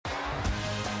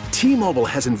T-Mobile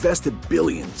has invested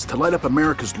billions to light up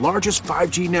America's largest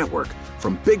 5G network,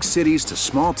 from big cities to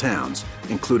small towns,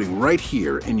 including right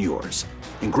here in yours.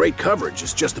 And great coverage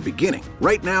is just the beginning.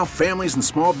 Right now, families and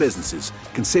small businesses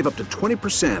can save up to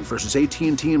 20% versus AT&T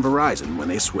and Verizon when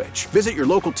they switch. Visit your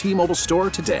local T-Mobile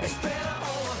store today.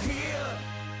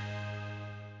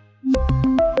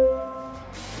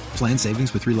 Plan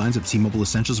savings with 3 lines of T-Mobile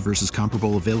Essentials versus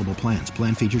comparable available plans.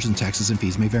 Plan features and taxes and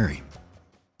fees may vary.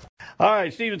 All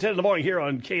right, Stephen, 10 in the morning here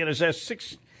on KNSS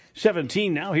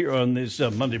 617 now here on this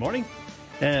Monday morning.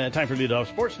 Time for Lead Off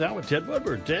Sports now with Ted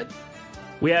Woodward. Ted?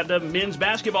 We had men's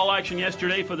basketball action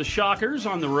yesterday for the Shockers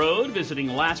on the road,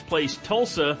 visiting last place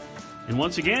Tulsa. And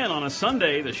once again, on a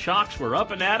Sunday, the Shocks were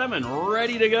up and at 'em and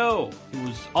ready to go. It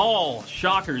was all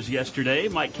Shockers yesterday.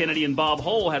 Mike Kennedy and Bob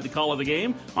Hull had the call of the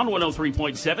game on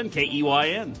 103.7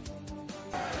 KEYN.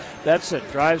 That's it.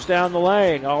 Drives down the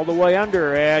lane, all the way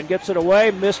under, and gets it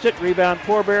away. Missed it. Rebound,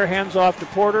 Porber. Hands off to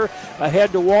Porter.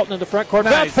 Ahead to Walton in the front court.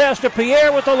 Nice. Back pass to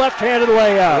Pierre with the left-handed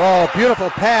layup. Oh, beautiful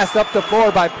pass up the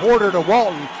floor by Porter to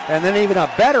Walton, and then even a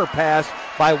better pass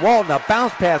by Walton. A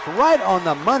bounce pass right on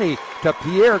the money to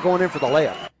Pierre going in for the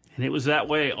layup. And it was that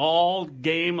way all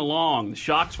game long. The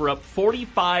Shocks were up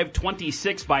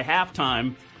 45-26 by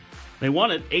halftime. They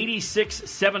won it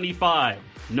 86-75.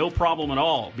 No problem at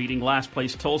all, beating last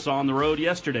place Tulsa on the road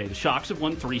yesterday. The Shocks have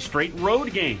won 3 straight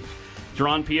road games.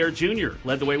 Jaron Pierre Jr.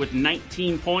 led the way with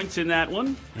 19 points in that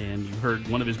one, and you heard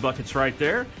one of his buckets right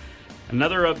there.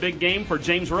 Another big game for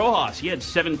James Rojas. He had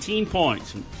 17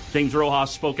 points. And James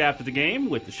Rojas spoke after the game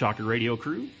with the Shocker radio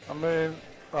crew.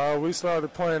 We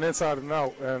started playing inside and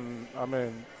out, and,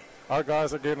 our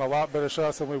guys are getting a lot better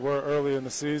shots than we were early in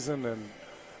the season, and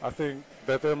I think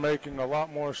that they're making a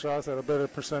lot more shots at a better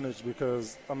percentage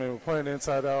because, we're playing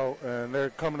inside out, and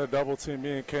they're coming to double team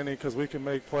me and Kenny because we can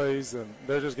make plays, and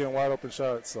they're just getting wide open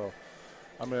shots. So,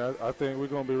 I think we're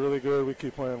going to be really good. We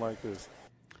keep playing like this.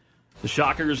 The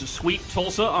Shockers sweep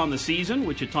Tulsa on the season.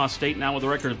 Wichita State now with a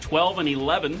record of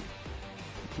 12-11.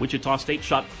 Wichita State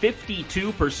shot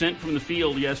 52% from the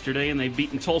field yesterday, and they've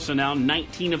beaten Tulsa now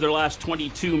 19 of their last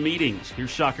 22 meetings. Here's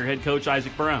Shocker head coach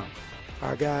Isaac Brown.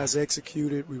 Our guys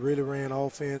executed. We really ran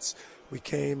offense. We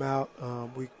came out.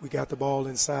 We got the ball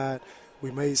inside. We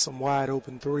made some wide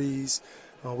open threes.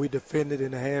 We defended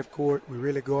in the half court. We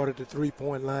really guarded the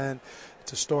three-point line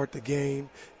to start the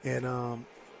game. And,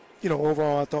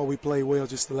 overall, I thought we played well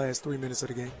just the last 3 minutes of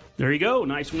the game. There you go.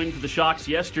 Nice win for the Shocks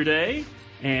yesterday.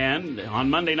 And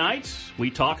on Monday nights, we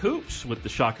talk hoops with the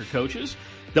Shocker coaches.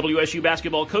 WSU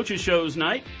Basketball Coaches Shows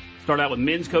night. Start out with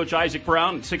men's coach Isaac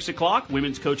Brown at 6 o'clock,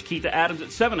 women's coach Keitha Adams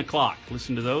at 7 o'clock.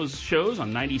 Listen to those shows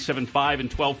on 97.5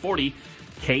 and 1240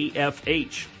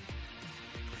 KFH.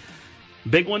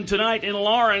 Big one tonight in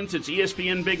Lawrence. It's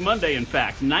ESPN Big Monday, in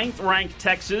fact. 9th-ranked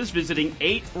Texas visiting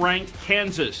 8th-ranked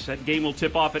Kansas. That game will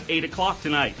tip off at 8 o'clock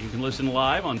tonight. You can listen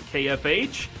live on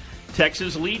KFH.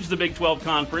 Texas leads the Big 12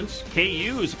 Conference.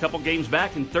 KU is a couple games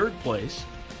back in 3rd place.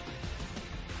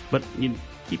 But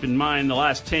keep in mind, the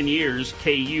last 10 years,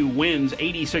 KU wins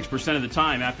 86% of the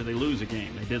time after they lose a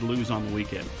game. They did lose on the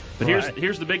weekend. But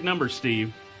here's the big number,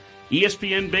 Steve.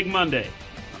 ESPN Big Monday.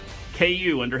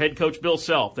 KU under head coach Bill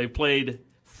Self. They've played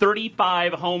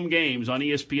 35 home games on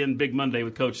ESPN Big Monday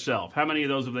with Coach Self. How many of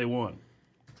those have they won?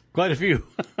 Quite a few.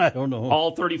 I don't know.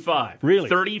 All 35. Really?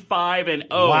 35-0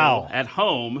 wow. At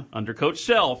home under Coach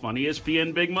Self on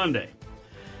ESPN Big Monday.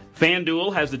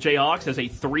 FanDuel has the Jayhawks as a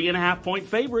 3.5-point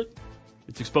favorite.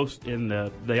 It's exposed, and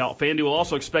FanDuel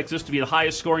also expects this to be the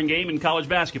highest scoring game in college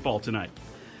basketball tonight.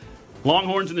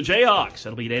 Longhorns and the Jayhawks.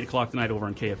 That'll be at 8 o'clock tonight over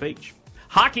on KFH.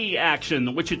 Hockey action.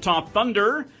 The Wichita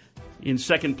Thunder in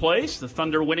 2nd place. The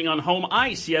Thunder winning on home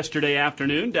ice yesterday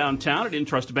afternoon downtown at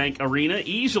Intrust Bank Arena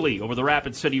easily over the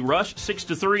Rapid City Rush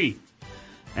 6-3.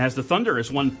 As the Thunder has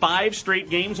won 5 straight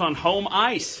games on home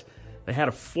ice. They had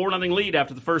a 4-0 lead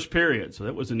after the first period, so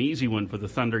that was an easy one for the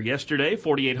Thunder yesterday.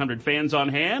 4,800 fans on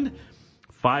hand.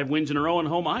 5 wins in a row on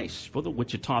home ice for the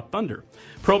Wichita Thunder.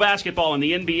 Pro basketball in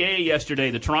the NBA yesterday.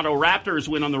 The Toronto Raptors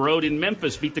win on the road in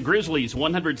Memphis, beat the Grizzlies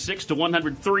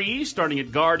 106-103, starting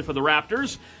at guard for the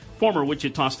Raptors. Former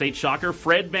Wichita State Shocker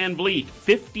Fred VanVleet,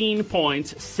 15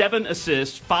 points, 7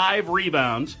 assists, 5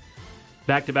 rebounds.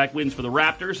 Back-to-back wins for the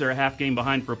Raptors. They're a half game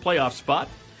behind for a playoff spot.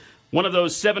 One of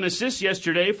those 7 assists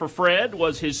yesterday for Fred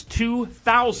was his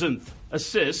 2,000th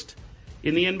assist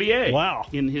in the NBA. Wow.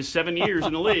 In his 7 years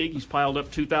in the league, he's piled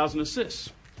up 2,000 assists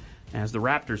as the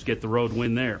Raptors get the road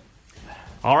win there.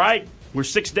 All right, we're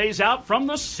 6 days out from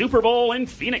the Super Bowl in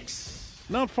Phoenix.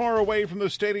 Not far away from the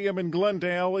stadium in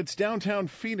Glendale, it's downtown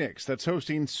Phoenix that's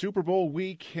hosting Super Bowl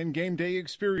week and game day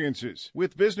experiences,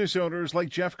 with business owners like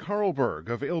Jeff Carlberg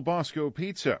of Il Bosco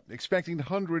Pizza expecting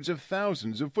hundreds of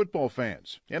thousands of football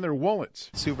fans and their wallets.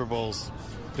 Super Bowl's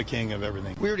the king of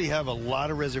everything. We already have a lot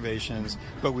of reservations,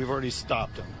 but we've already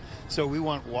stopped them. So we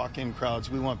want walk-in crowds.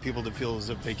 We want people to feel as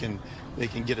if they can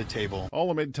get a table.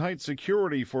 All amid tight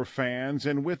security for fans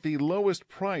and with the lowest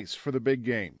price for the big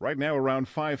game. Right now around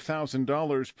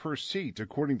 $5,000 per seat,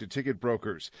 according to ticket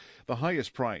brokers. The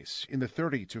highest price in the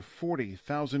 $30,000 to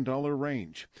 $40,000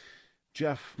 range.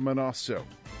 Jeff Manasso,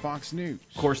 Fox News.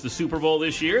 Of course, the Super Bowl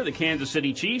this year, the Kansas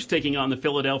City Chiefs taking on the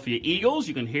Philadelphia Eagles.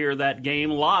 You can hear that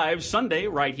game live Sunday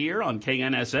right here on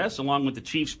KNSS, along with the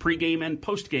Chiefs pregame and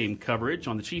postgame coverage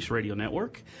on the Chiefs radio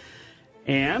network.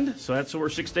 And so we're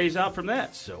 6 days out from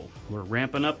that, so we're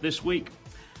ramping up this week.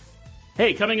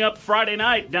 Hey, coming up Friday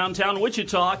night, downtown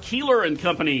Wichita, Keeler and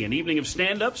Company, an evening of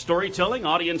stand-up, storytelling,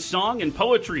 audience song, and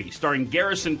poetry, starring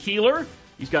Garrison Keeler.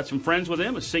 He's got some friends with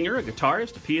him, a singer, a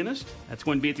guitarist, a pianist. That's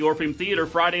going to be at the Orpheum Theater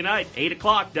Friday night, 8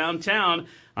 o'clock downtown.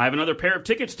 I have another pair of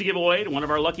tickets to give away to one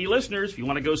of our lucky listeners. If you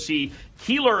want to go see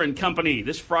Keeler and Company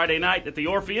this Friday night at the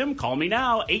Orpheum, call me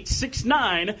now,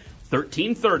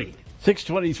 869-1330.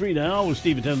 6:23 now with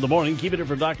Steve at 10 in the morning. Keeping it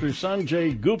for Dr.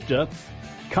 Sanjay Gupta.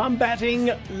 Combating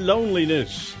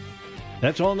loneliness.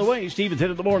 That's on the way. Steve at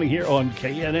 10 in the morning here on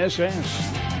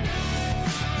KNSS.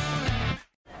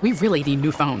 We really need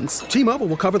new phones. T-Mobile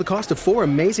will cover the cost of 4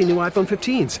 amazing new iPhone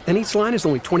 15s, and each line is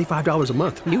only $25 a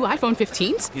month. New iPhone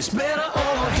 15s? It's better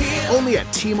over here. Only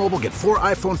at T-Mobile, get 4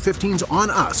 iPhone 15s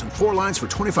on us and 4 lines for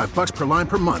 $25 per line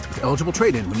per month with eligible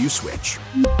trade-in when you switch.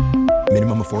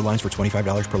 Minimum of 4 lines for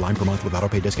 $25 per line per month with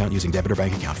autopay discount using debit or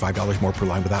bank account. $5 more per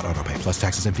line without autopay, plus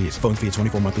taxes and fees. Phone fee at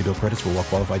 24 monthly bill credits for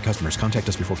well-qualified customers. Contact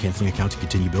us before canceling account to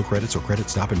continue bill credits or credit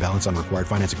stop and balance on required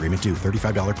finance agreement due.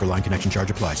 $35 per line connection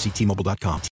charge applies. See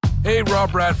T-Mobile.com. Hey,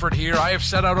 Rob Bradford here. I have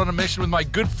set out on a mission with my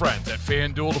good friends at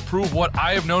FanDuel to prove what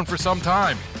I have known for some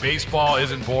time. Baseball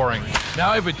isn't boring.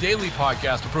 Now I have a daily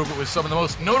podcast to prove it with some of the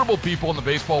most notable people in the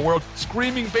baseball world,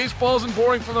 screaming baseball isn't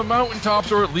boring from the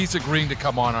mountaintops, or at least agreeing to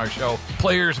come on our show.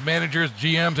 Players, managers,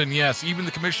 GMs, and yes, even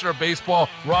the commissioner of baseball,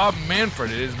 Rob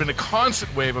Manfred. It has been a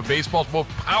constant wave of baseball's most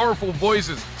powerful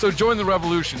voices. So join the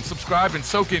revolution. Subscribe and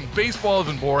soak in Baseball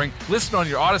Isn't Boring. Listen on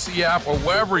your Odyssey app or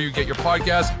wherever you get your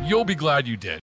podcasts. You'll be glad you did.